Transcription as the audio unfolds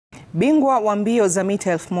Bingwa wa mbio za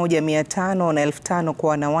mita 1500 na 5000 kwa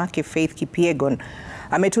wanawake Faith Kipyegon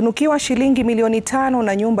ametunikiwa shilingi milioni 5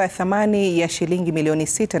 na nyumba ya thamani ya shilingi milioni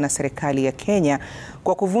 6 na serikali ya Kenya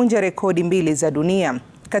kwa kuvunja rekodi mbili za dunia.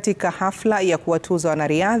 Katika hafla ya kuwatuza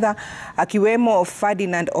wanariadha akiwemo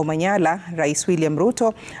Ferdinand Omanyala, Rais William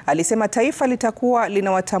Ruto alisema taifa litakuwa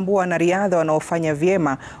linawatambua wanariadha wanaofanya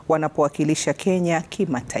vyema wanapowakilisha Kenya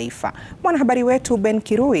kimataifa. Mwanahabari wetu Ben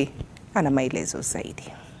Kirui ana maelezo zaidi.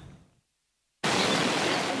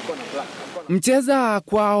 Mcheza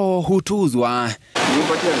kwao hutuzwa.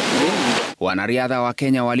 Wanariadha wa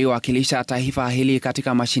Kenya waliowakilisha taifa hili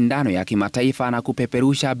katika mashindano ya kimataifa na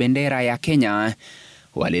kupeperusha bendera ya Kenya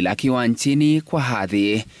walilakiwa nchini kwa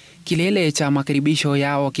hadhi. Kilele cha makaribisho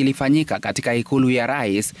yao kilifanyika katika ikulu ya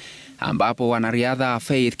rais, ambapo wanariadha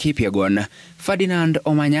Faith Kipyegon, Ferdinand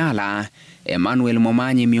Omanyala, Emmanuel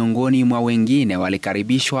Momanyi miongoni mwa wengine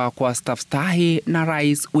walikaribishwa kwa staftahi na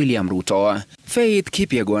Rais William Ruto. Faith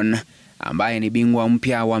Kipyegon, ambaye ni bingwa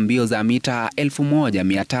mpya wa mbio za mita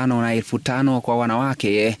 1500 na 5000 kwa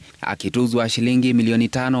wanawake, akituzwa shilingi milioni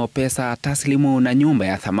 5 pesa taslimu na nyumba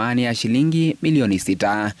ya thamani ya shilingi milioni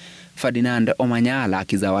 6. Ferdinand Omanyala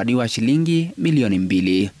akizawadiwa shilingi milioni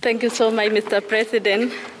 2. Thank you so much, Mr.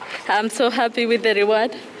 President. I'm so happy with the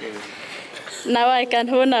reward. Now I can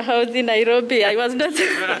own a house in Nairobi. I was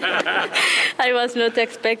not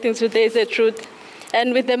expecting today, is the truth.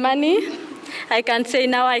 And with the money, I can say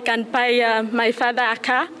now I can buy my father a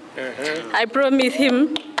car. I promised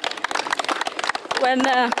him when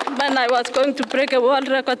I was going to break a world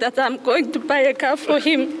record that I'm going to buy a car for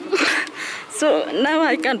him. So now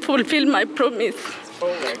I can fulfill my promise.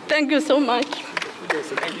 Thank you so much.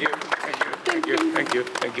 Thank you. Thank you. Thank you.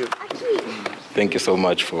 Thank you. Thank you so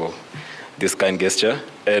much for this kind gesture.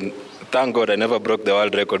 And thank God I never broke the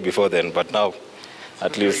world record before then, but now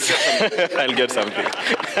at least I'll get something.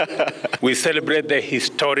 We celebrate the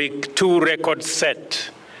historic 2 records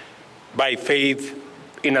set by Faith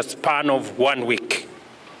in a span of 1 week,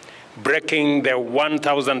 breaking the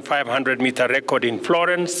 1,500 meter record in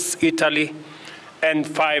Florence, Italy, and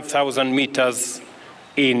 5,000 meters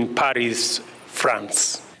in Paris,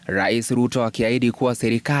 France. Rais Ruto akiahidi kuwa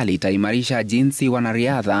serikali itaimarisha jinsi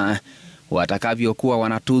wanariadha watakavyokuwa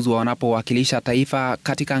wanatuzwa wanapowakilisha taifa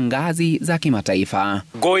katika ngazi za kimataifa.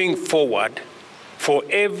 Going forward, for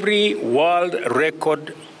every world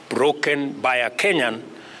record broken by a Kenyan,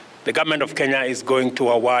 the government of Kenya is going to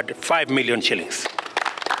award 5 million shillings.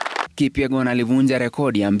 Kipyegon alivunja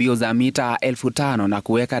rekodi ya mbio za mita 5000 na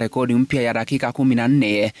kuweka rekodi mpya ya dakika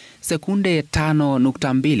 14 sekunde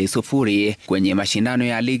 5.20 kwenye mashindano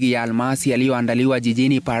ya ligi ya almasi yaliyoandaliwa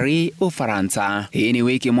jijini Paris, Ufaransa. Hii ni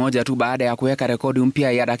wiki moja tu baada ya kuweka rekodi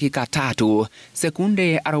mpya ya dakika 3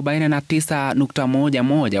 sekunde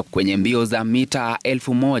 49.11 kwenye mbio za mita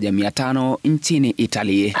 1500 nchini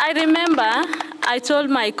Italy. I remember I told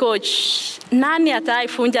my coach, nani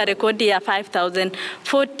ataifunja rekodi ya 5000?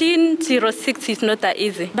 14:06 is not that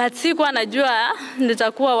easy. But sikuwa najua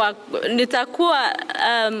nitakuwa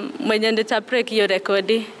mwenye nita-break hiyo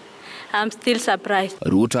rekodi. I'm still surprised.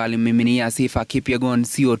 Ruto alimiminia sifa Kipyegon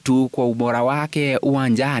sio tu kwa ubora wake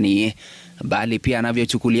uwanjani, bali pia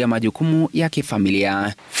anavyochukulia majukumu ya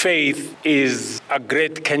kifamilia. Faith is a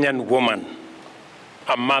great Kenyan woman,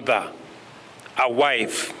 a mother, a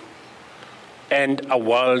wife, and a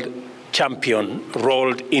world champion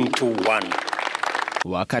rolled into one.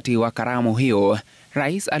 Wakati wa karamu hiyo,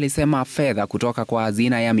 rais alisema fedha kutoka kwa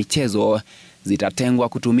hazina ya michezo zitatengwa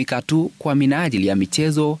kutumika tu kwa minajili ya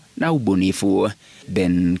michezo na ubunifu.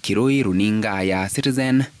 Ben Kirui, runinga ya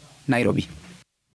Citizen, Nairobi.